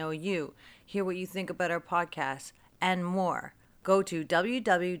get to know you, hear what you think about our podcast, and more. Go to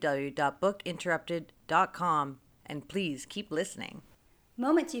www.bookinterrupted.com and please keep listening.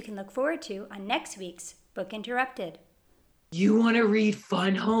 Moments you can look forward to on next week's Book Interrupted. You want to read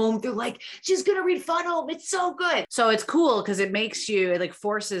Fun Home? They're like, she's going to read Fun Home. It's so good. So it's cool because it makes you, it like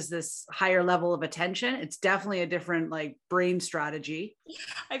forces this higher level of attention. It's definitely a different like brain strategy.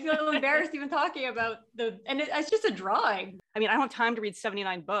 I feel embarrassed even talking about it's just a drawing. I mean, I don't have time to read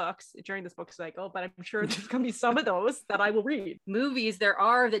 79 books during this book cycle, but I'm sure there's going to be some of those that I will read. Movies there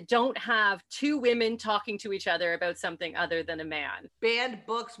are that don't have two women talking to each other about something other than a man. Banned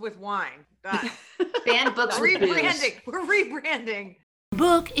books with wine. Banned books with rebranding. We're rebranding.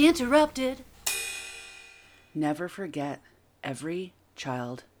 Book Interrupted. Never forget, every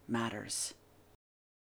child matters.